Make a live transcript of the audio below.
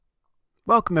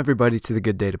Welcome, everybody, to the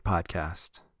Good Data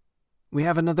Podcast. We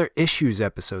have another issues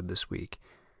episode this week.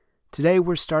 Today,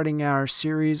 we're starting our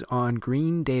series on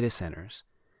green data centers.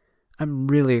 I'm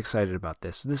really excited about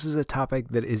this. This is a topic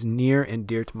that is near and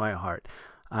dear to my heart.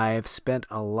 I have spent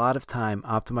a lot of time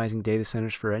optimizing data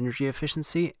centers for energy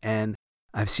efficiency, and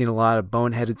I've seen a lot of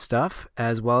boneheaded stuff,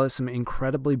 as well as some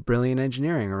incredibly brilliant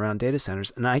engineering around data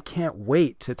centers, and I can't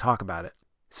wait to talk about it.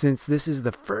 Since this is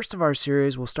the first of our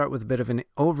series, we'll start with a bit of an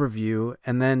overview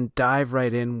and then dive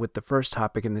right in with the first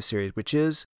topic in the series, which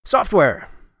is software.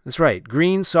 That's right,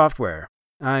 green software.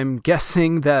 I'm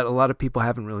guessing that a lot of people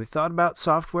haven't really thought about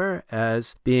software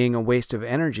as being a waste of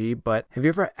energy, but have you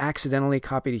ever accidentally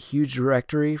copied a huge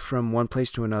directory from one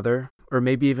place to another, or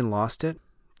maybe even lost it?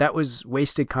 That was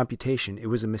wasted computation. It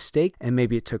was a mistake, and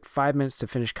maybe it took 5 minutes to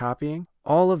finish copying.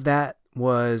 All of that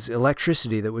was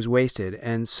electricity that was wasted,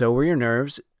 and so were your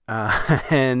nerves.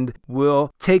 And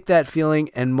we'll take that feeling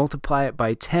and multiply it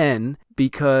by 10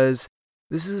 because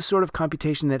this is the sort of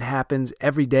computation that happens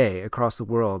every day across the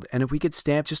world. And if we could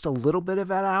stamp just a little bit of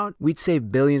that out, we'd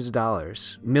save billions of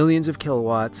dollars, millions of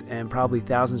kilowatts, and probably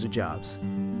thousands of jobs.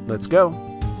 Let's go.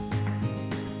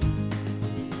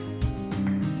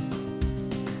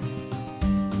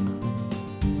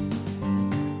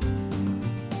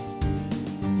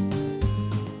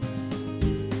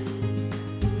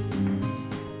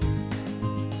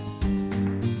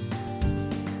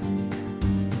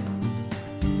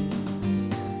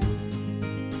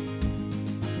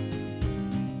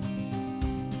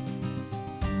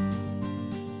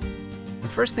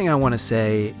 The first thing I want to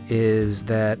say is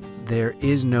that there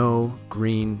is no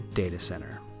green data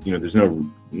center. There's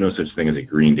no such thing as a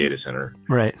green data center.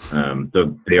 Right.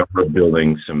 Though they are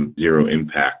building some zero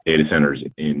impact data centers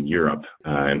in Europe,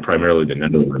 and primarily the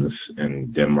Netherlands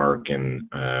and Denmark and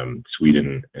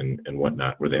Sweden and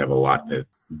whatnot, where they have a lot of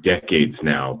decades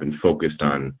now been focused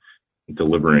on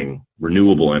delivering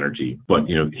renewable energy. But,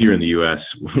 here in the U.S.,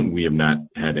 we have not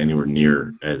had anywhere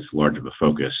near as large of a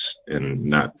focus and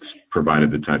not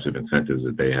provided the types of incentives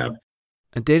that they have.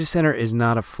 A data center is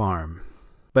not a farm,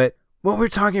 but what we're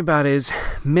talking about is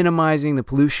minimizing the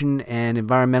pollution and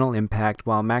environmental impact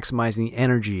while maximizing the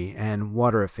energy and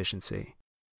water efficiency.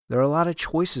 There are a lot of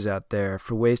choices out there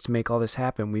for ways to make all this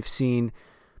happen. We've seen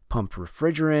pumped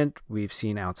refrigerant, we've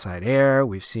seen outside air,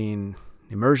 we've seen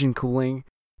immersion cooling.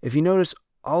 If you notice,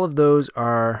 all of those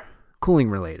are cooling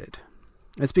related.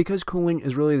 It's because cooling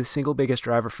is really the single biggest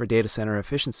driver for data center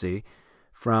efficiency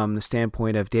from the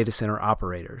standpoint of data center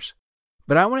operators.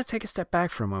 But I want to take a step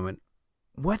back for a moment.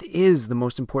 What is the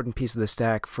most important piece of the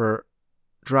stack for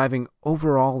driving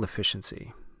overall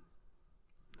efficiency?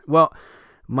 Well,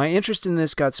 my interest in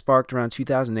this got sparked around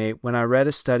 2008 when I read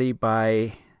a study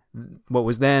by what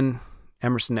was then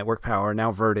Emerson Network Power,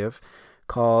 now Vertiv,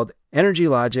 called Energy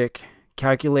Logic: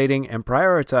 Calculating and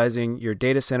Prioritizing Your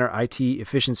Data Center IT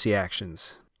Efficiency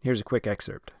Actions. Here's a quick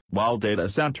excerpt. While data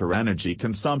center energy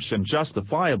consumption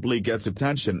justifiably gets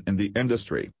attention in the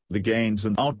industry, the gains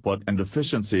in output and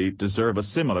efficiency deserve a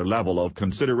similar level of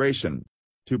consideration.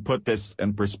 To put this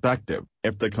in perspective,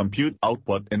 if the compute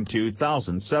output in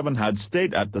 2007 had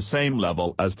stayed at the same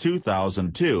level as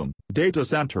 2002, data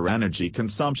center energy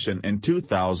consumption in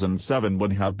 2007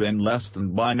 would have been less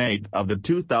than 1/8 of the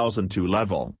 2002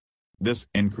 level. This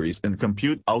increase in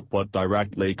compute output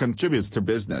directly contributes to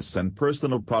business and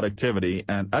personal productivity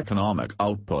and economic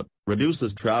output,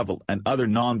 reduces travel and other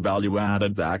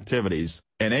non-value-added activities,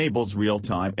 enables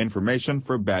real-time information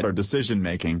for better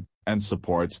decision-making, and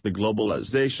supports the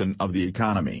globalization of the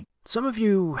economy. Some of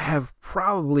you have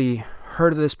probably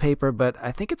heard of this paper, but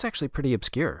I think it's actually pretty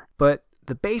obscure. But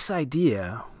the base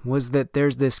idea was that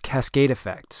there's this cascade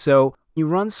effect. So you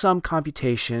run some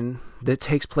computation that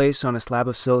takes place on a slab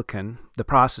of silicon, the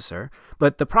processor,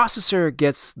 but the processor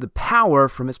gets the power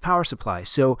from its power supply.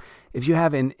 So if you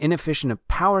have an inefficient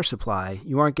power supply,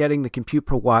 you aren't getting the compute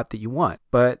per watt that you want.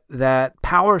 But that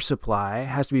power supply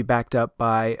has to be backed up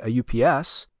by a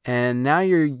UPS, and now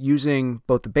you're using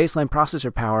both the baseline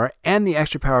processor power and the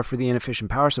extra power for the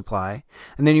inefficient power supply,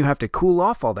 and then you have to cool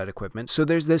off all that equipment. So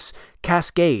there's this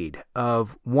cascade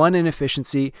of one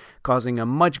inefficiency causing a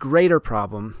much greater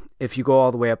problem if you go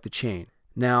all the way up the chain.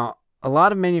 Now, a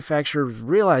lot of manufacturers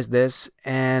realized this,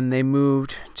 and they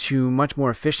moved to much more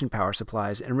efficient power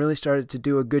supplies and really started to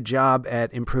do a good job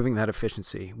at improving that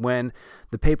efficiency. When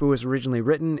the paper was originally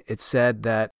written, it said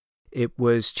that it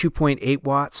was 2.8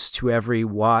 watts to every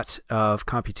watt of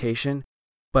computation.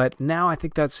 But now I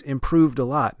think that's improved a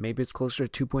lot. Maybe it's closer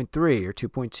to 2.3 or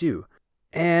 2.2.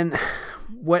 And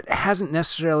what hasn't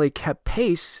necessarily kept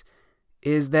pace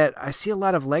is that I see a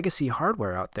lot of legacy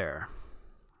hardware out there.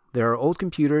 There are old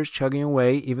computers chugging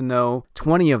away, even though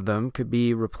 20 of them could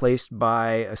be replaced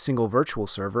by a single virtual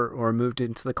server or moved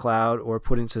into the cloud or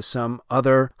put into some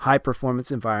other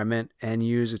high-performance environment and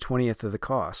use a 20th of the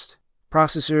cost.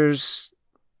 Processors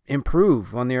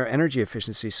improve on their energy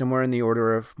efficiency somewhere in the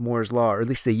order of Moore's Law, or at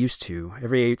least they used to,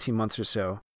 every 18 months or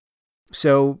so.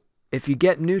 So if you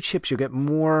get new chips, you'll get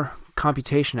more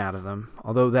computation out of them,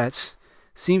 although that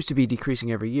seems to be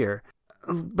decreasing every year.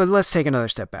 But let's take another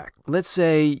step back. Let's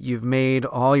say you've made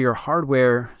all your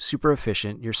hardware super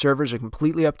efficient, your servers are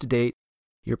completely up to date,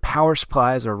 your power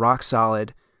supplies are rock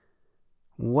solid.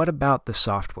 What about the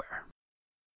software?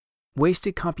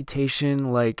 Wasted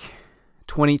computation like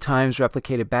 20 times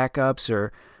replicated backups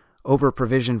or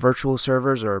over-provisioned virtual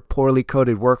servers or poorly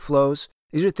coded workflows.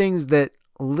 These are things that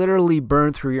literally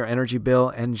burn through your energy bill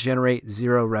and generate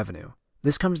zero revenue.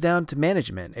 This comes down to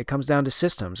management. It comes down to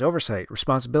systems, oversight,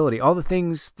 responsibility, all the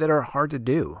things that are hard to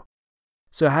do.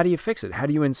 So how do you fix it? How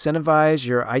do you incentivize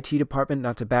your IT department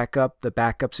not to back up the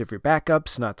backups of your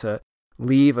backups, not to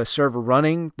leave a server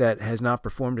running that has not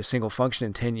performed a single function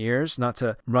in 10 years, not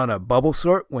to run a bubble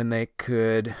sort when they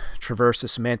could traverse a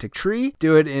semantic tree,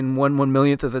 do it in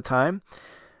 1/1,000,000th of the time?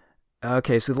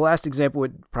 Okay, so the last example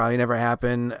would probably never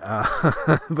happen,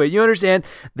 but you understand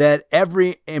that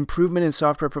every improvement in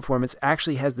software performance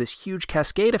actually has this huge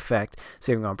cascade effect,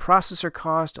 saving on processor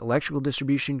cost, electrical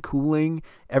distribution, cooling,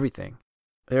 everything.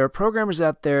 There are programmers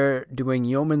out there doing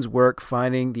yeoman's work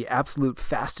finding the absolute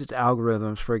fastest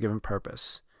algorithms for a given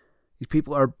purpose. These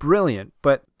people are brilliant,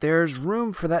 but there's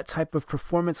room for that type of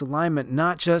performance alignment,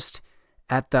 not just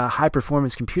at the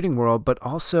high-performance computing world, but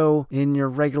also in your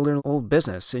regular old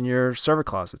business, in your server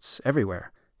closets,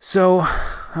 everywhere. So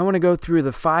I want to go through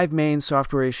the 5 main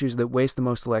software issues that waste the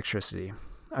most electricity.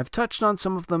 I've touched on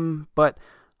some of them, but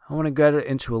I want to get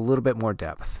into a little bit more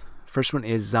depth. First one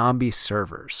is zombie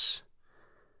servers.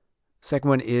 Second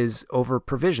one is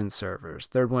over-provisioned servers.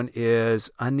 Third one is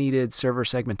unneeded server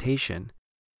segmentation.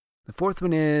 The fourth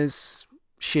one is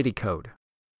shitty code.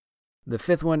 The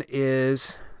fifth one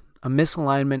is a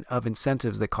misalignment of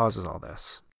incentives that causes all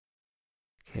this.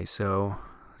 Okay, so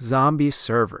zombie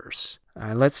servers.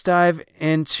 Let's dive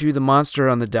into the monster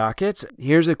on the docket.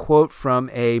 Here's a quote from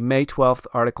a May 12th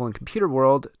article in Computer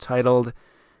World titled,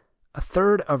 "A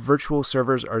third of virtual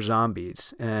servers are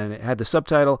zombies." And it had the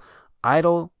subtitle,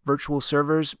 "Idle virtual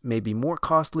servers may be more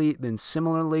costly than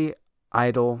similarly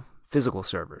idle physical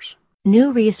servers."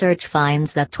 New research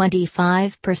finds that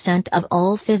 25% of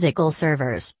all physical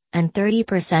servers and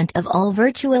 30% of all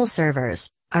virtual servers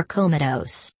are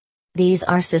comatose. These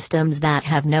are systems that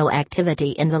have no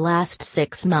activity in the last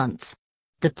 6 months.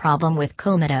 The problem with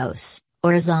comatose,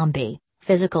 or zombie,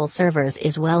 physical servers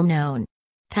is well known.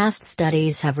 Past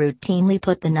studies have routinely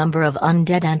put the number of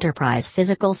undead enterprise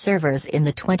physical servers in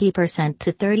the 20%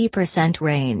 to 30%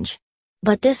 range.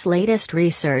 But this latest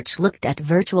research looked at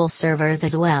virtual servers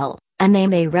as well, and they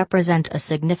may represent a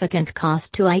significant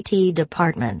cost to IT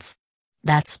departments.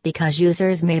 That's because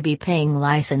users may be paying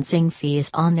licensing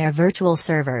fees on their virtual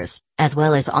servers, as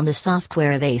well as on the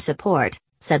software they support,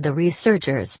 said the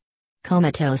researchers.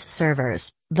 Comatose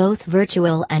servers, both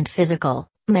virtual and physical,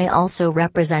 may also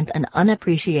represent an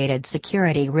unappreciated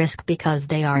security risk because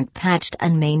they aren't patched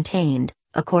and maintained,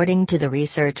 according to the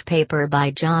research paper by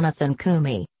Jonathan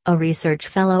Koomey, a research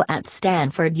fellow at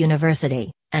Stanford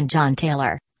University, and John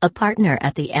Taylor, a partner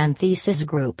at the Anthesis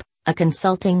Group, a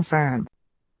consulting firm.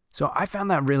 So I found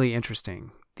that really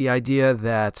interesting. The idea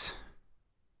that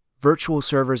virtual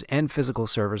servers and physical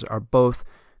servers are both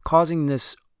causing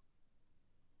this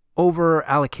over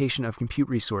allocation of compute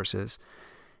resources.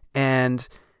 And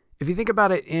if you think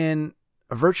about it in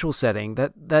a virtual setting,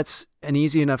 that's an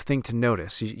easy enough thing to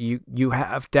notice. You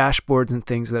have dashboards and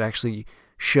things that actually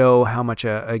show how much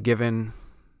a given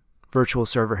virtual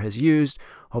server has used.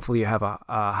 Hopefully you have a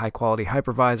high quality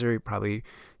hypervisor, probably,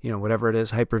 whatever it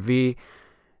is, Hyper-V.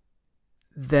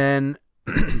 Then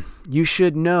you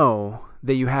should know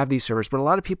that you have these servers, but a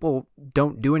lot of people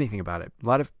don't do anything about it. A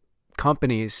lot of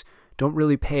companies don't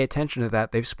really pay attention to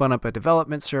that. They've spun up a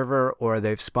development server, or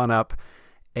they've spun up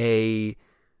a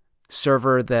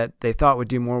server that they thought would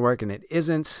do more work and it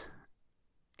isn't,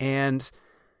 and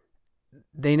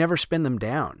they never spin them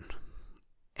down.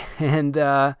 And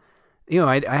I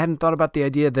hadn't thought about the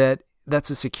idea that that's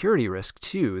a security risk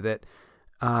too, that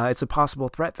it's a possible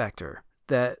threat vector,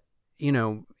 that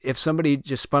if somebody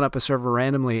just spun up a server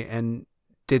randomly and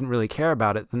didn't really care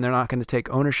about it, then they're not going to take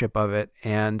ownership of it,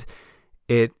 and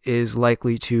it is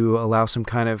likely to allow some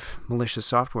kind of malicious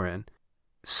software in.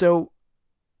 So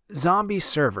zombie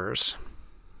servers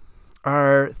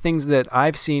are things that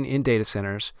I've seen in data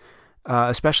centers,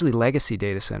 especially legacy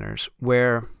data centers,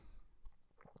 where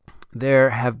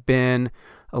there have been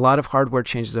a lot of hardware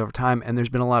changes over time, and there's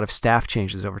been a lot of staff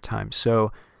changes over time.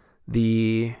 So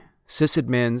the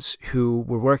sysadmins who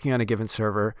were working on a given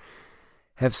server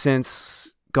have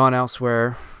since gone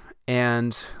elsewhere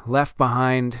and left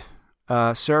behind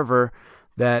a server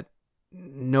that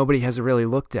nobody has really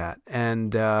looked at.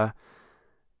 And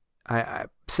I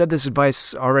said this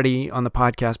advice already on the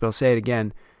podcast, but I'll say it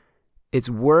again. It's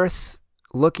worth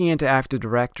looking into Active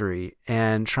Directory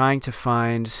and trying to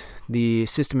find the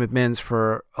system admins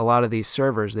for a lot of these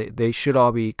servers. They should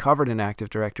all be covered in Active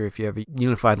Directory if you have a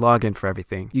unified login for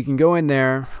everything. You can go in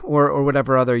there, or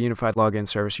whatever other unified login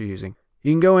service you're using.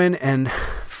 You can go in and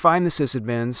find the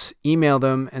sysadmins, email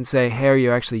them, and say, hey, are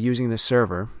you actually using this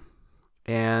server?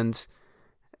 And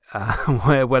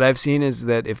what I've seen is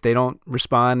that if they don't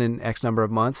respond in X number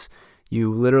of months,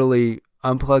 you literally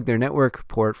unplug their network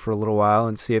port for a little while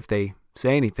and see if they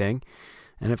say anything.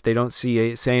 And if they don't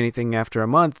say anything after a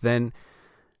month, then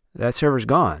that server's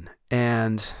gone.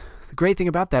 And the great thing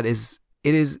about that is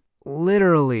it is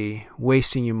literally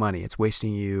wasting you money. It's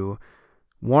wasting you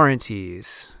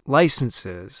warranties,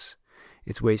 licenses.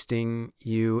 It's wasting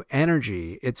you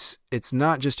energy. It's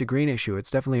not just a green issue.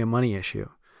 It's definitely a money issue.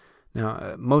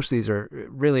 Now, most of these are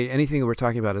really, anything that we're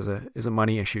talking about is a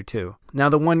money issue too. Now,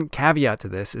 the one caveat to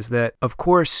this is that, of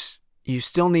course, you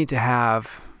still need to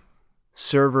have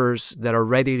servers that are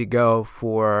ready to go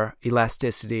for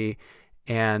elasticity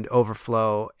and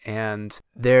overflow, and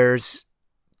there's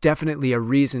definitely a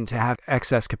reason to have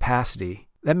excess capacity.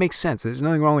 That makes sense. There's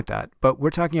nothing wrong with that. But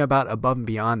we're talking about above and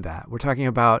beyond that. We're talking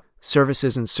about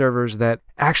services and servers that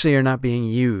actually are not being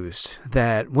used,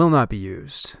 that will not be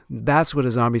used. That's what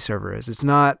a zombie server is. It's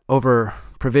not over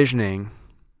provisioning.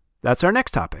 That's our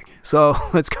next topic. So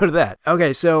let's go to that.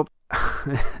 Okay, so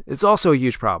it's also a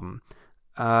huge problem.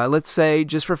 Let's say,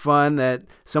 just for fun, that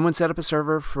someone set up a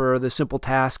server for the simple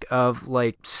task of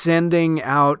like sending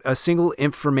out a single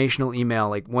informational email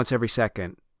like once every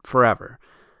second forever.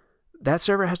 That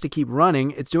server has to keep running.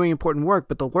 It's doing important work,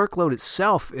 but the workload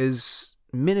itself is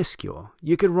minuscule.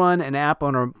 You could run an app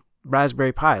on a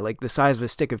Raspberry Pi, like the size of a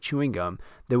stick of chewing gum,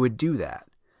 that would do that.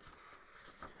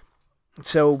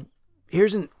 So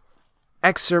here's an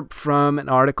excerpt from an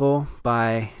article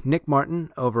by Nick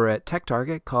Martin over at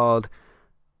TechTarget called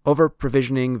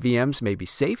 "Over-Provisioning VMs May Be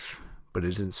Safe, but It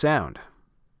Isn't Sound."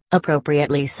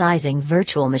 Appropriately sizing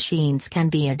virtual machines can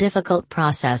be a difficult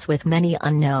process with many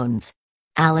unknowns.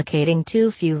 Allocating too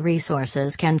few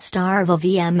resources can starve a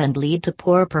VM and lead to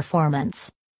poor performance.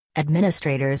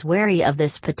 Administrators wary of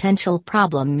this potential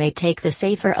problem may take the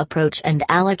safer approach and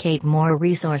allocate more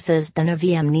resources than a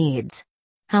VM needs.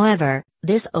 However,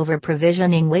 this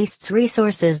over-provisioning wastes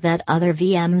resources that other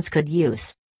VMs could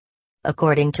use.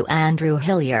 According to Andrew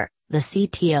Hillier, the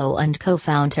CTO and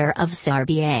co-founder of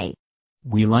SRBA,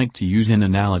 we like to use an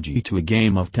analogy to a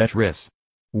game of Tetris.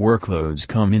 Workloads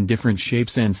come in different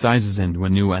shapes and sizes, and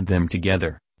when you add them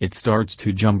together, it starts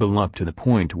to jumble up to the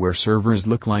point where servers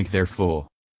look like they're full.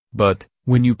 But,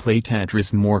 when you play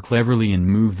Tetris more cleverly and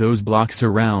move those blocks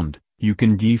around, you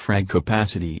can defrag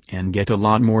capacity and get a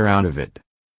lot more out of it.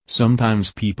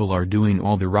 Sometimes people are doing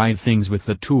all the right things with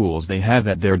the tools they have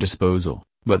at their disposal,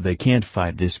 but they can't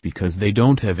fight this because they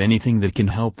don't have anything that can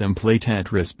help them play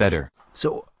Tetris better.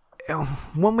 So,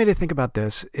 one way to think about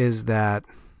this is that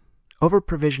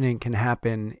over-provisioning can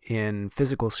happen in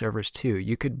physical servers too.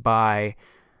 You could buy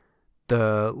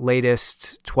the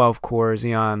latest 12-core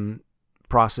Xeon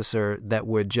processor that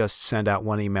would just send out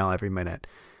one email every minute.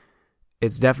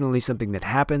 It's definitely something that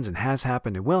happens and has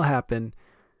happened and will happen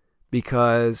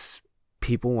because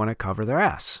people want to cover their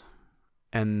ass.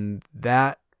 And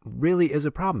that really is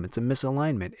a problem. It's a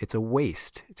misalignment. It's a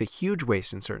waste. It's a huge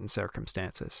waste in certain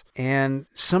circumstances. And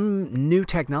some new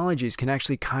technologies can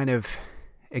actually kind of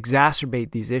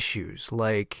exacerbate these issues,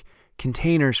 like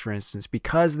containers, for instance.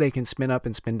 Because they can spin up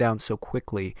and spin down so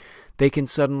quickly, they can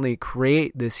suddenly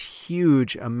create this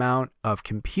huge amount of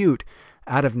compute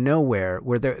out of nowhere,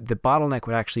 where the bottleneck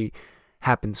would actually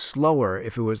happen slower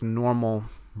if it was a normal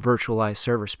virtualized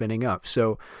server spinning up.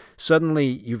 So suddenly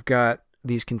you've got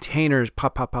these containers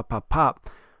pop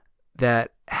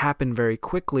that happen very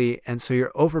quickly, and so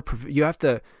you have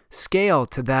to scale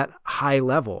to that high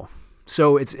level.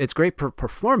 So it's great for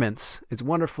performance. It's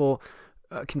wonderful.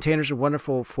 Containers are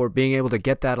wonderful for being able to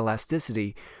get that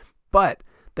elasticity, but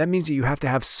that means that you have to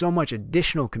have so much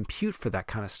additional compute for that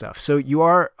kind of stuff. So you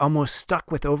are almost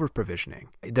stuck with over-provisioning.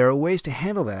 There are ways to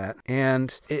handle that,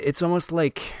 and it's almost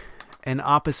like an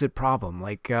opposite problem.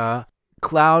 Like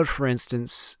cloud, for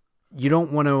instance, you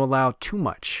don't want to allow too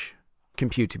much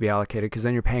compute to be allocated because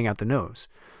then you're paying out the nose.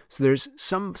 So there's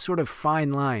some sort of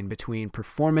fine line between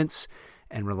performance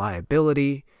and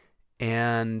reliability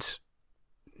and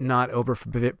not over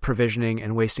provisioning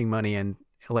and wasting money and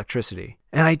electricity.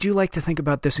 And I do like to think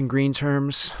about this in green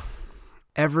terms.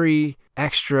 Every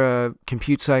extra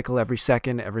compute cycle, every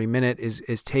second, every minute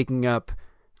is taking up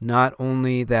not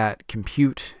only that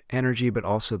compute energy, but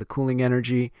also the cooling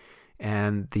energy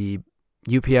and the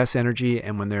UPS energy.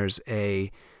 And when there's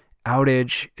a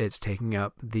outage, it's taking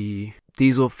up the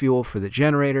diesel fuel for the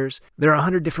generators. There are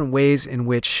 100 different ways in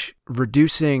which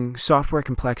reducing software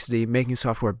complexity, making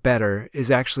software better, is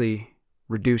actually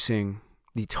reducing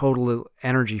the total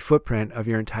energy footprint of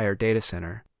your entire data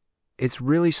center. It's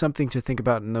really something to think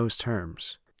about in those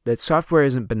terms. That software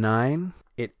isn't benign.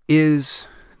 It is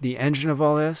the engine of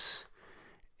all this.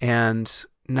 And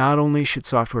not only should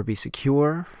software be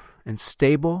secure and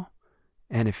stable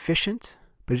and efficient,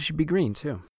 but it should be green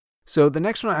too. So the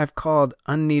next one I've called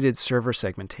unneeded server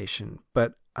segmentation,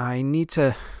 but I need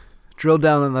to drill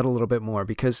down on that a little bit more,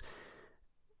 because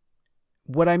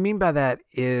what I mean by that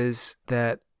is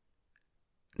that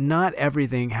not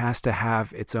everything has to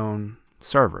have its own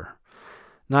server.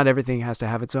 Not everything has to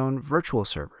have its own virtual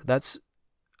server. That's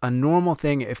a normal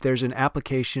thing. If there's an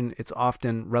application, it's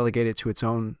often relegated to its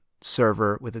own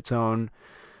server with its own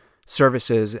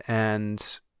services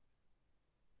and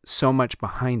so much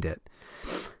behind it.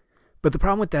 But the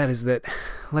problem with that is that,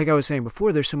 like I was saying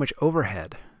before, there's so much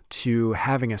overhead to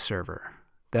having a server.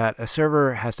 That a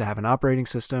server has to have an operating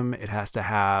system. It has to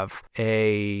have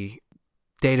a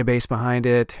database behind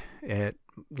it.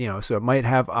 So it might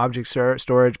have object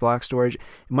storage, block storage. It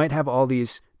might have all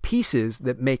these pieces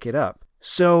that make it up.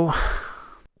 So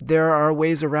there are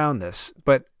ways around this,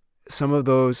 but some of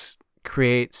those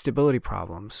create stability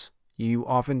problems. You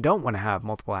often don't want to have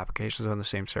multiple applications on the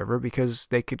same server because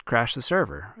they could crash the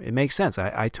server. It makes sense.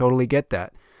 I totally get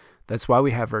that. That's why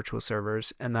we have virtual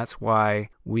servers, and that's why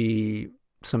we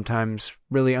sometimes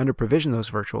really under-provision those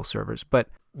virtual servers. But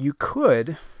you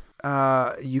could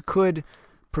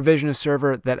provision a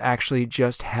server that actually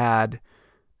just had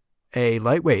a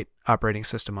lightweight operating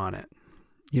system on it.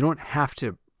 You don't have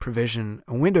to provision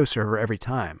a Windows server every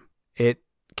time. It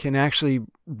can actually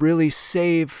really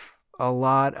save a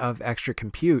lot of extra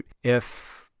compute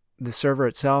if the server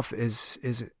itself is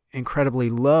incredibly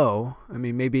low. I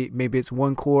mean, maybe it's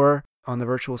one core on the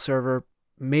virtual server.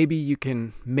 Maybe you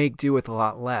can make do with a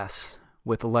lot less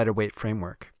with a lighter weight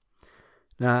framework.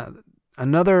 Now,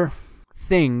 another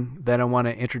thing that I want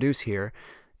to introduce here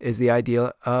is the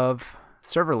idea of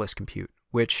serverless compute,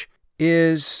 which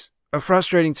is a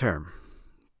frustrating term,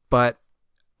 but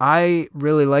I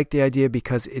really like the idea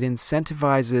because it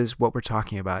incentivizes what we're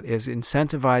talking about. It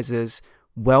incentivizes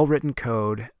well-written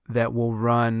code that will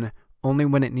run only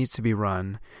when it needs to be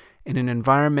run in an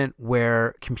environment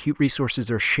where compute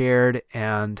resources are shared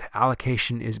and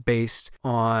allocation is based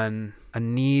on a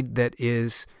need that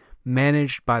is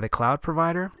managed by the cloud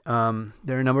provider.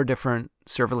 There are a number of different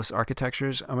serverless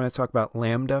architectures. I'm going to talk about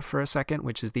Lambda for a second,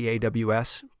 which is the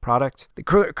AWS product. The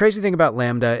crazy thing about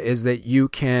Lambda is that you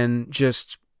can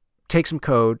just take some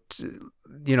code,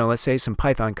 let's say some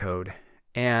Python code,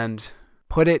 and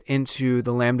put it into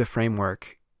the Lambda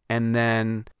framework, and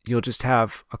then you'll just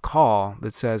have a call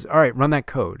that says, all right, run that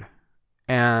code.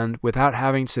 And without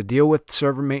having to deal with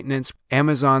server maintenance,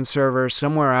 Amazon server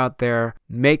somewhere out there,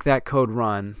 make that code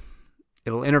run.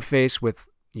 It'll interface with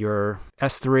your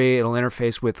S3. It'll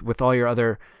interface with all your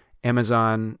other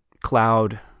Amazon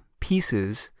cloud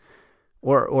pieces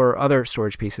or other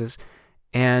storage pieces,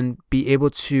 and be able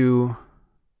to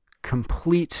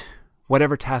complete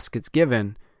whatever task it's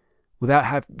given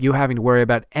without you having to worry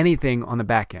about anything on the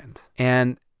back end.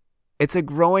 And it's a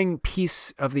growing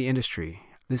piece of the industry.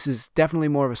 This is definitely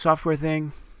more of a software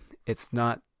thing. It's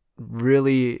not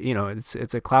really,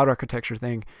 it's a cloud architecture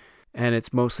thing, and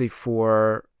it's mostly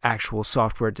for actual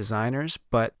software designers,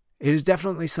 but it is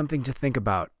definitely something to think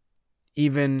about,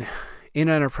 even in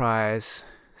enterprise,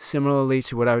 similarly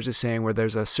to what I was just saying, where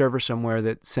there's a server somewhere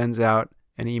that sends out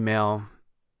an email,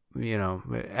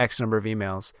 X number of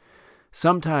emails.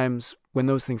 Sometimes when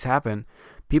those things happen,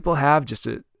 people have just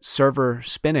a server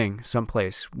spinning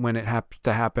someplace when it has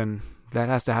to happen. That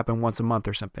has to happen once a month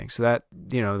or something. So that,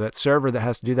 that server that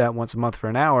has to do that once a month for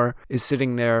an hour is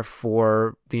sitting there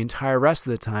for the entire rest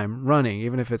of the time running,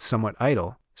 even if it's somewhat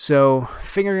idle. So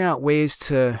figuring out ways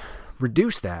to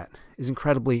reduce that is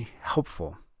incredibly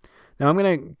helpful. Now I'm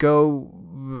going to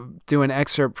go do an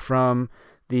excerpt from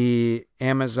the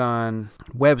Amazon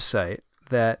website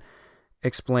that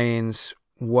explains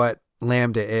what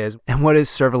Lambda is and what is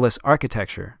serverless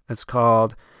architecture. It's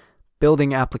called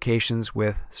Building Applications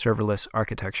with Serverless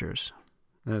Architectures.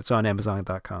 And it's on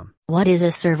Amazon.com. What is a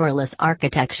serverless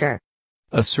architecture?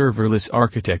 A serverless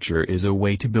architecture is a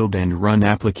way to build and run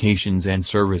applications and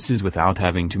services without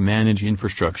having to manage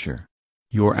infrastructure.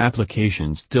 Your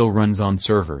application still runs on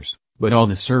servers, but all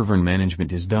the server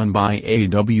management is done by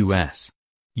AWS.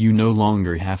 You no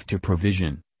longer have to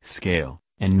provision, scale,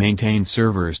 and maintain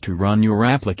servers to run your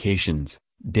applications,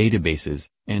 databases,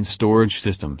 and storage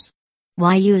systems.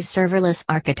 Why use serverless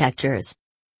architectures?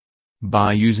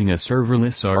 By using a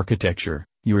serverless architecture,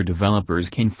 your developers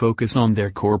can focus on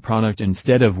their core product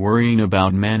instead of worrying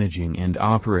about managing and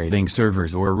operating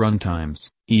servers or runtimes,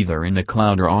 either in the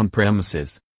cloud or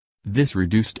on-premises. This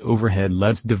reduced overhead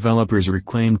lets developers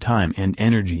reclaim time and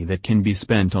energy that can be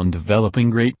spent on developing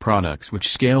great products which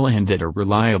scale and that are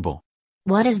reliable.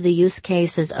 What is the use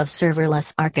cases of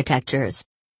serverless architectures?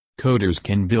 Coders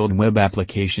can build web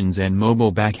applications and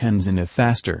mobile backends in a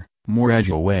faster, more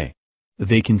agile way.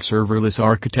 They can serverless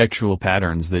architectural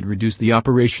patterns that reduce the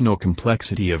operational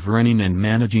complexity of running and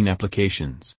managing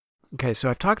applications. Okay, so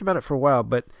I've talked about it for a while,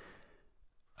 but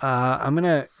I'm going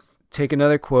to take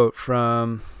another quote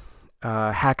from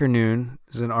Hacker Noon.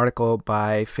 There's an article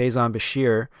by Faizan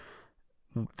Bashir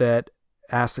that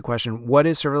asks the question, what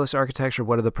is serverless architecture?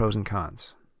 What are the pros and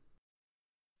cons?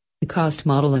 The cost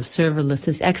model of serverless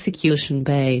is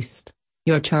execution-based.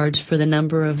 You're charged for the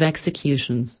number of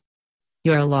executions.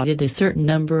 You're allotted a certain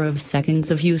number of seconds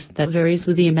of use that varies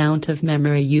with the amount of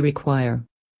memory you require.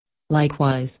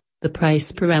 Likewise, the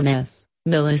price per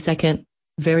millisecond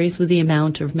varies with the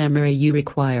amount of memory you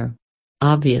require.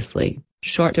 Obviously,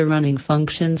 shorter running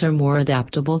functions are more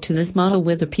adaptable to this model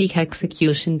with a peak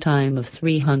execution time of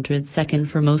 300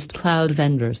 seconds for most cloud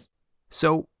vendors.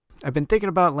 So, I've been thinking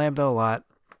about Lambda a lot,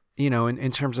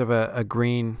 in terms of a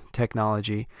green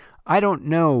technology. I don't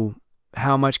know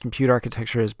how much compute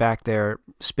architecture is back there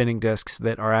spinning disks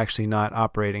that are actually not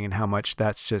operating and how much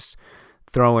that's just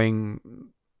throwing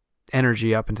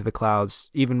energy up into the clouds,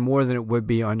 even more than it would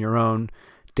be on your own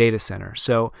data center.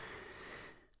 So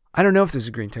I don't know if there's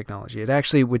a green technology. It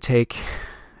actually would take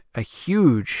a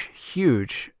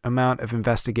huge amount of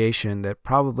investigation that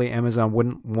probably Amazon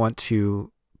wouldn't want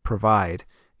to provide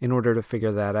in order to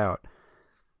figure that out.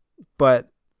 But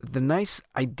the nice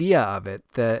idea of it,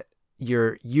 that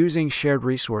you're using shared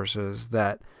resources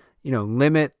that,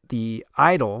 limit the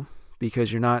idle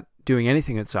because you're not doing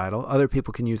anything that's idle. Other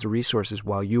people can use the resources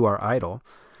while you are idle.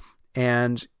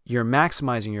 And you're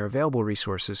maximizing your available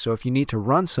resources. So if you need to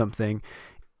run something,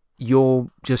 you'll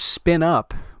just spin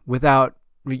up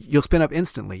you'll spin up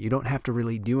instantly. You don't have to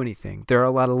really do anything. There are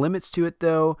a lot of limits to it,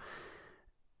 though.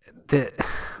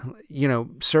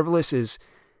 Serverless is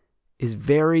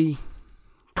very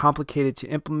complicated to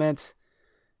implement.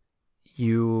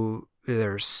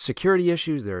 There's security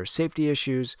issues, there are safety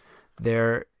issues,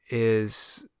 there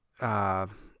is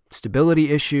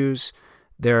stability issues.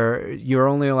 You're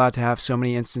only allowed to have so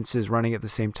many instances running at the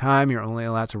same time. You're only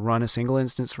allowed to run a single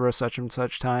instance for a such and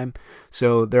such time.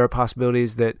 So there are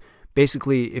possibilities that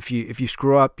basically if you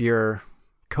screw up your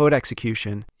code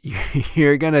execution,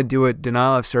 you're going to do a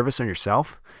denial of service on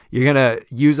yourself. You're going to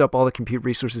use up all the compute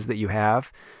resources that you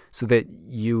have so that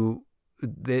your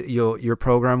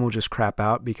program will just crap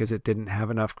out because it didn't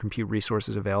have enough compute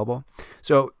resources available.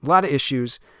 So a lot of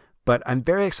issues, but I'm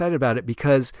very excited about it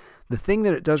because the thing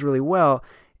that it does really well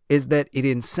is that it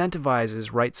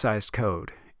incentivizes right-sized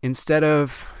code. Instead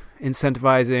of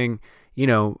incentivizing,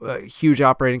 huge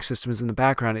operating systems in the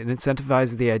background, it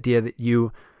incentivizes the idea that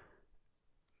you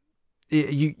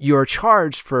are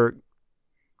charged for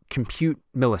compute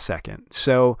millisecond.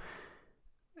 So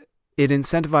it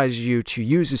incentivizes you to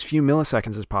use as few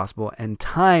milliseconds as possible, and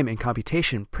time and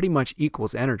computation pretty much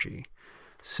equals energy.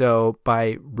 So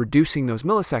by reducing those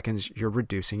milliseconds, you're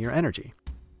reducing your energy.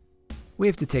 We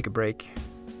have to take a break.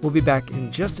 We'll be back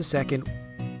in just a second.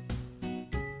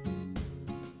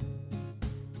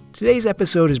 Today's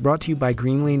episode is brought to you by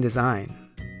Greenlane Design.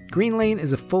 Greenlane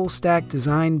is a full-stack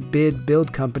design, bid,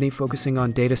 build company focusing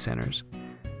on data centers.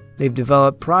 They've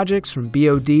developed projects from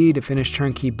BOD to finished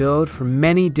turnkey build for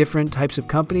many different types of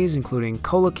companies, including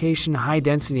colocation, high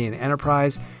density, and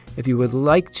enterprise. If you would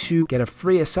like to get a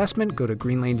free assessment, go to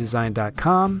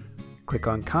greenlanedesign.com, click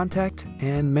on contact,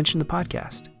 and mention the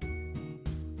podcast.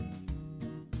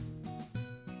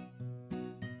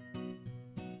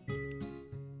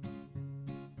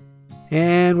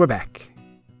 And we're back.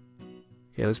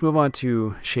 Okay, let's move on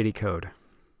to shitty code.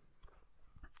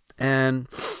 And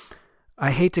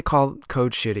I hate to call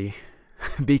code shitty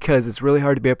because it's really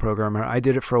hard to be a programmer. I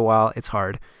did it for a while. It's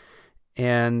hard.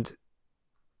 And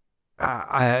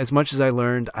as much as I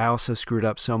learned, I also screwed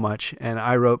up so much, and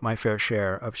I wrote my fair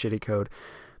share of shitty code.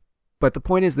 But the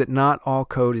point is that not all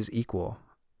code is equal.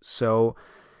 So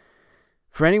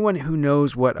For anyone who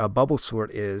knows what a bubble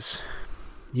sort is,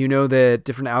 you know that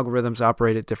different algorithms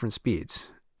operate at different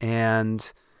speeds.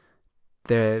 And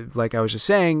like I was just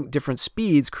saying, different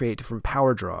speeds create different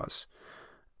power draws.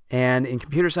 And in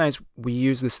computer science, we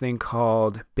use this thing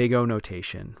called big O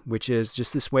notation, which is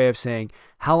just this way of saying,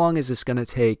 how long is this going to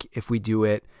take if we do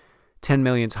it 10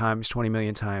 million times, 20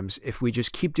 million times? If we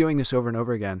just keep doing this over and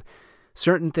over again,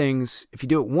 certain things, if you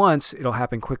do it once, it'll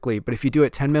happen quickly. But if you do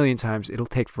it 10 million times, it'll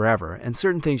take forever. And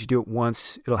certain things, you do it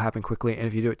once, it'll happen quickly. And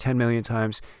if you do it 10 million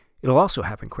times, it'll also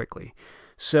happen quickly.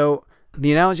 So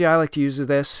the analogy I like to use of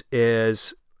this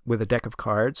is with a deck of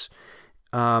cards.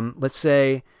 Let's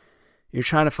say you're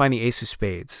trying to find the ace of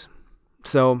spades.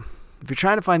 So if you're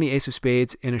trying to find the ace of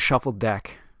spades in a shuffled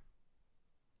deck,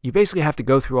 you basically have to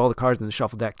go through all the cards in the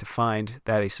shuffled deck to find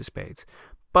that ace of spades.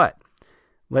 But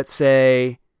let's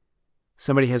say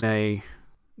somebody has a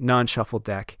non-shuffled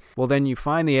deck. Well, then you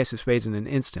find the ace of spades in an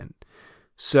instant.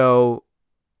 So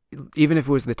even if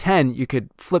it was the 10, you could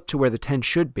flip to where the 10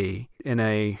 should be in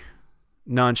a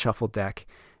non-shuffled deck,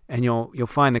 and you'll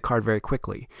find the card very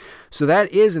quickly. So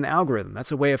that is an algorithm.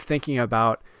 That's a way of thinking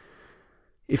about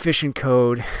efficient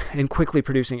code and quickly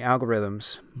producing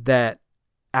algorithms that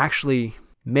actually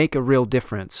make a real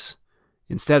difference.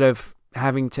 Instead of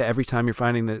having to, every time you're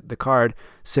finding the card,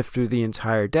 sift through the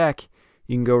entire deck,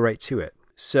 you can go right to it.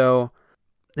 So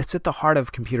it's at the heart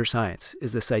of computer science,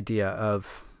 is this idea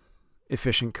of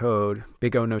efficient code,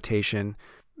 big O notation,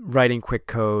 writing quick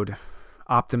code,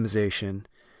 optimization.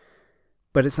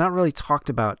 But it's not really talked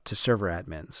about to server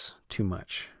admins too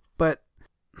much. But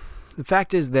the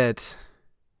fact is that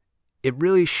it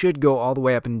really should go all the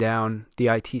way up and down the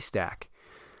IT stack.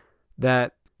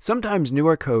 That sometimes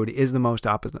newer code is the most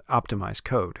optimized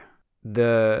code.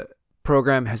 The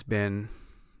program has been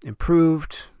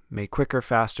improved, made quicker,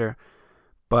 faster,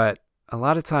 but a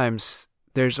lot of times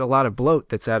there's a lot of bloat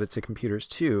that's added to computers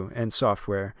too, and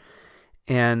software.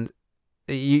 And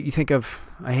you think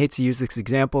of, I hate to use this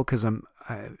example because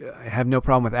I have no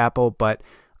problem with Apple, but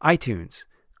iTunes.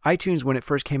 iTunes, when it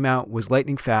first came out, was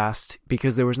lightning fast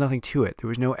because there was nothing to it. There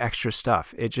was no extra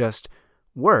stuff. It just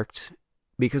worked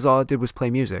because all it did was play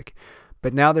music.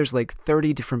 But now there's like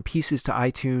 30 different pieces to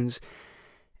iTunes,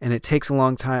 and it takes a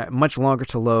long time, much longer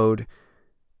to load.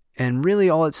 And really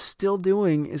all it's still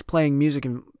doing is playing music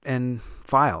and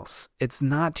files. It's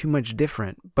not too much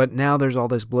different, but now there's all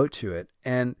this bloat to it.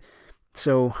 And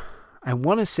so I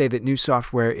want to say that new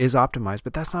software is optimized,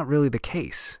 but that's not really the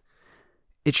case.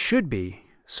 It should be.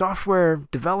 Software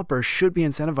developers should be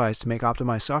incentivized to make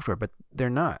optimized software, but they're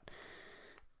not.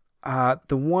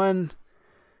 The one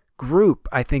group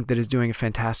I think that is doing a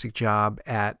fantastic job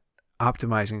at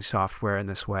optimizing software in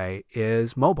this way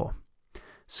is mobile.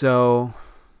 So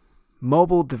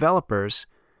mobile developers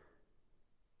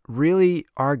really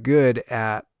are good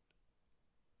at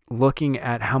looking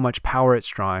at how much power it's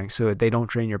drawing so that they don't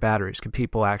drain your batteries, because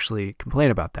people actually complain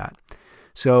about that.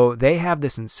 So they have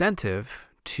this incentive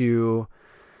to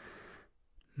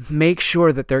make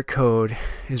sure that their code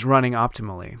is running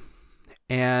optimally.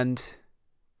 And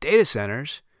data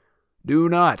centers do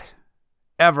not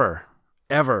ever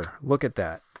look at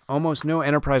that. Almost no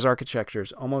enterprise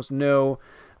architectures, almost no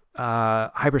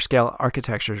hyperscale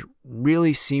architectures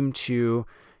really seem to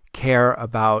care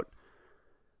about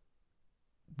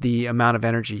the amount of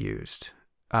energy used.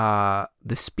 The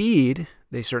speed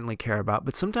they certainly care about,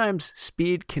 but sometimes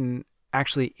speed can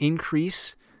actually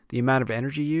increase the amount of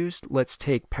energy used. Let's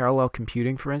take parallel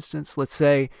computing, for instance. Let's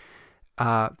say,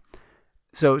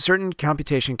 so certain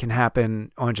computation can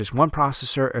happen on just one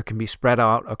processor, or it can be spread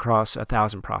out across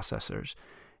 1,000 processors.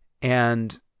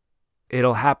 And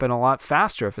it'll happen a lot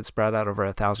faster if it's spread out over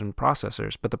 1,000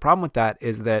 processors. But the problem with that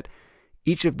is that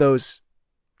each of those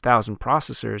 1,000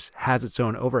 processors has its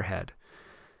own overhead.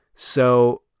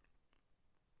 So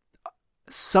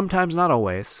sometimes, not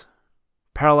always,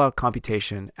 parallel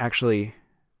computation actually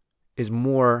is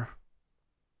more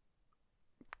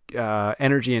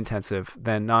energy intensive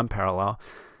than non-parallel.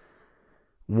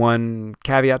 One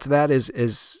caveat to that is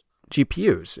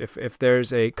GPUs. If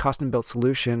there's a custom-built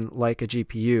solution like a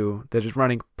GPU that is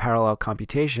running parallel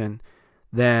computation,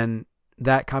 then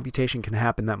that computation can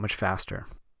happen that much faster.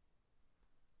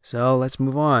 So let's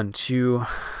move on to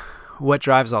what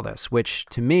drives all this, which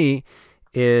to me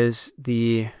is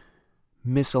the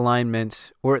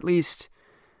misalignment, or at least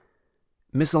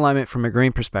misalignment from a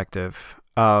green perspective,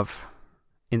 of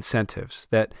incentives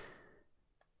that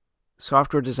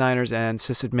software designers and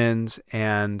sysadmins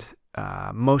and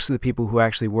most of the people who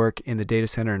actually work in the data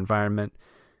center environment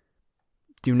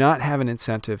do not have an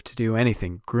incentive to do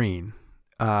anything green.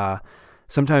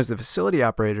 Sometimes the facility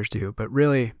operators do, but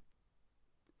really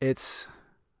it's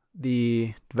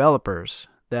the developers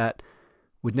that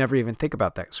would never even think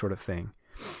about that sort of thing.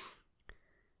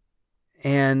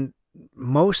 And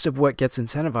most of what gets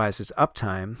incentivized is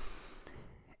uptime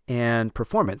and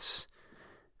performance,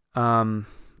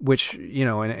 which,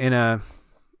 in a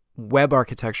web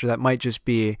architecture, that might just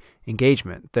be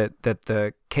engagement, that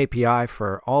the KPI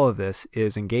for all of this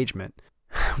is engagement,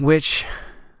 which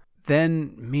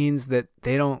then means that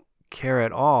they don't care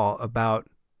at all about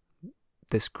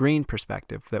this green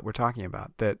perspective that we're talking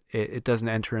about, that it doesn't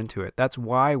enter into it. That's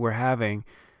why we're having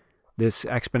this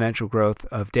exponential growth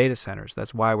of data centers.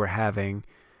 That's why we're having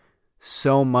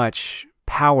so much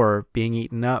power being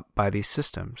eaten up by these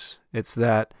systems. It's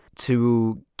that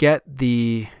to get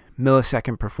the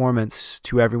millisecond performance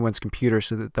to everyone's computer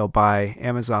so that they'll buy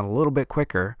Amazon a little bit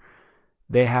quicker,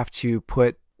 they have to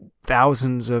put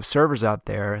thousands of servers out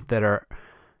there that are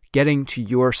getting to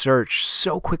your search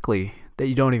so quickly that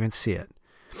you don't even see it.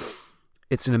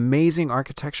 It's an amazing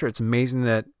architecture. It's amazing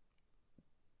that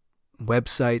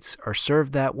websites are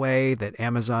served that way, that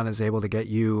Amazon is able to get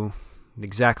you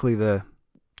exactly the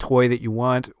toy that you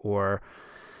want, or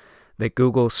that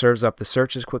Google serves up the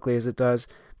search as quickly as it does.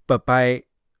 But by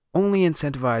only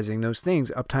incentivizing those things,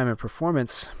 uptime and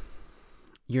performance,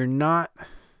 you're not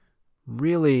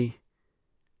really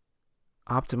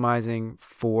optimizing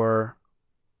for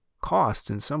cost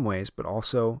in some ways, but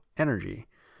also energy.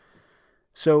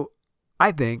 So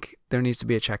I think there needs to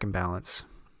be a check and balance,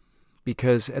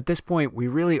 because at this point we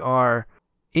really are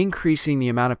increasing the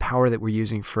amount of power that we're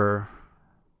using for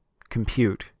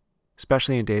compute,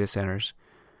 especially in data centers,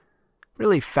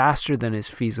 really faster than is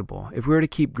feasible. If we were to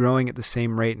keep growing at the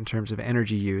same rate in terms of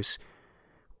energy use,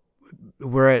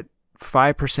 we're at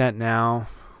 5% now.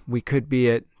 We could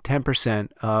be at 10%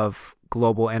 of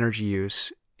global energy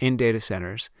use in data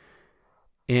centers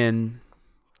in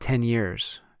 10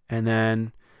 years, and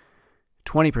then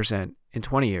 20% in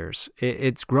 20 years.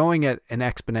 It's growing at an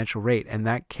exponential rate, and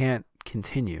that can't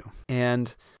continue.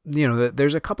 And,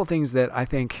 there's a couple things that I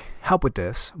think help with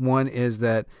this. One is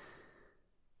that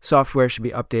software should be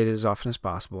updated as often as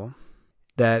possible,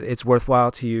 that it's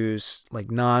worthwhile to use like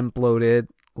non-bloated,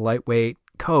 lightweight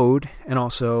code, and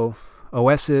also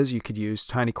OSs. You could use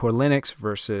Tiny Core Linux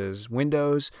versus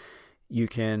Windows. You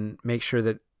can make sure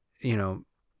that,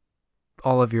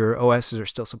 all of your OSs are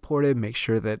still supported. Make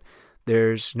sure that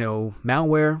there's no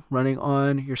malware running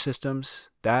on your systems.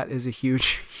 That is a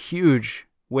huge, huge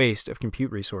waste of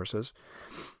compute resources,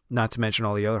 not to mention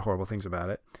all the other horrible things about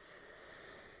it.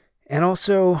 And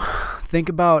also think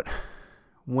about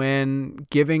when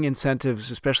giving incentives,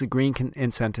 especially green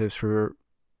incentives for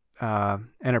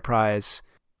enterprise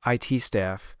IT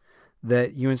staff,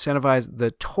 that you incentivize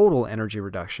the total energy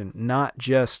reduction, not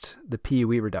just the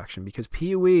PUE reduction, because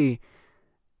PUE,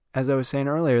 as I was saying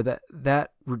earlier,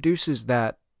 that reduces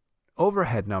that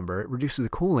overhead number, it reduces the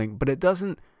cooling, but it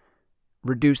doesn't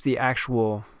reduce the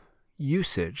actual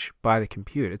usage by the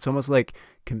compute. It's almost like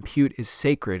compute is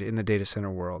sacred in the data center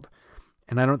world,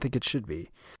 and I don't think it should be.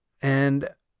 And,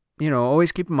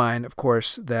 always keep in mind, of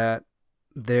course, that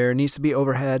there needs to be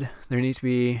overhead, there needs to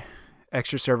be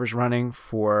extra servers running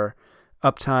for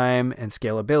uptime and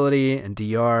scalability and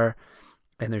DR,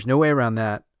 and there's no way around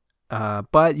that.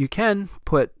 But you can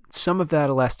put some of that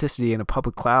elasticity in a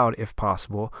public cloud if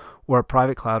possible, or a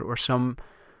private cloud, or some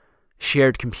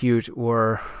shared compute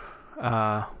or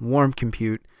warm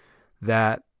compute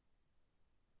that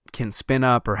can spin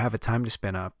up or have a time to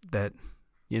spin up. That,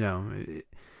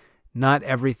 not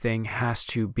everything has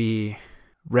to be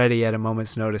ready at a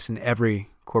moment's notice in every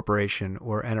corporation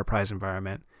or enterprise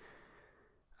environment.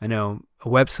 I know a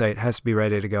website has to be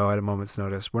ready to go at a moment's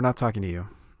notice. We're not talking to you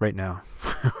right now.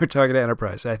 We're talking to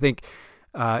enterprise. I think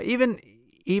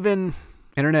even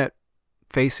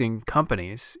internet-facing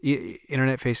companies,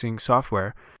 internet-facing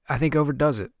software, I think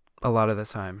overdoes it a lot of the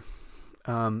time.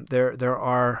 There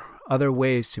are other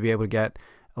ways to be able to get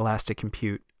elastic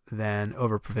compute than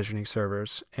over-provisioning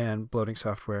servers and bloating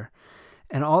software.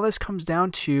 And all this comes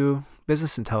down to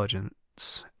business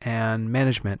intelligence and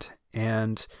management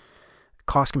and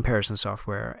cost comparison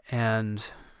software and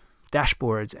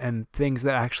dashboards and things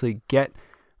that actually get,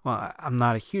 well, I'm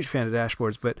not a huge fan of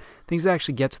dashboards, but things that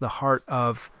actually get to the heart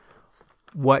of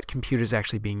what compute is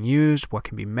actually being used, what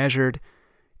can be measured.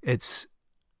 It's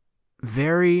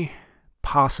very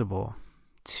possible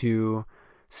to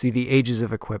see the ages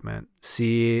of equipment,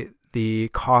 see the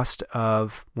cost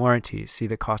of warranties, see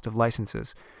the cost of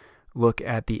licenses, look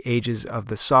at the ages of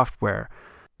the software,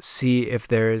 see if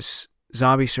there's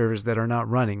zombie servers that are not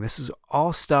running. This is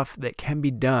all stuff that can be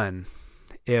done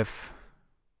if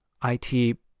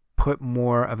IT put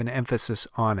more of an emphasis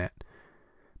on it.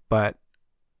 But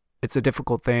it's a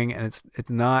difficult thing, and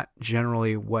it's not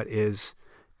generally what is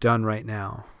done right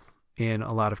now in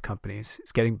a lot of companies.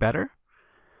 It's getting better,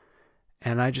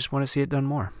 and I just want to see it done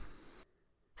more.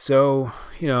 So,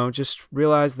 just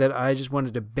realize that I just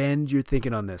wanted to bend your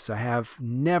thinking on this. I have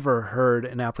never heard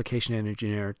an application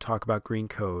engineer talk about green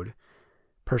code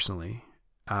personally.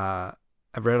 I've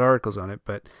read articles on it,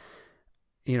 but,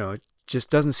 it just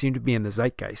doesn't seem to be in the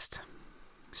zeitgeist.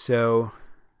 So,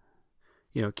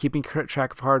 keeping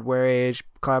track of hardware age,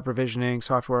 cloud provisioning,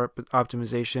 software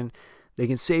optimization, they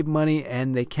can save money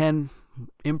and they can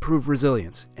improve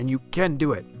resilience, and you can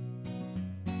do it.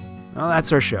 Well,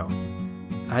 that's our show.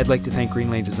 I'd like to thank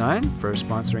Green Lane Design for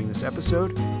sponsoring this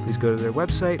episode. Please go to their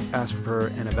website, ask for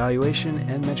an evaluation,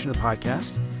 and mention the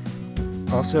podcast.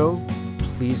 Also,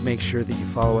 please make sure that you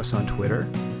follow us on Twitter.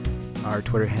 Our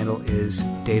Twitter handle is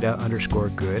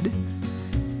data_good.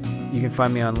 You can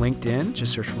find me on LinkedIn.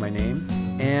 Just search for my name.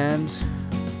 And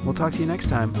we'll talk to you next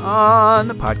time on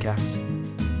the podcast.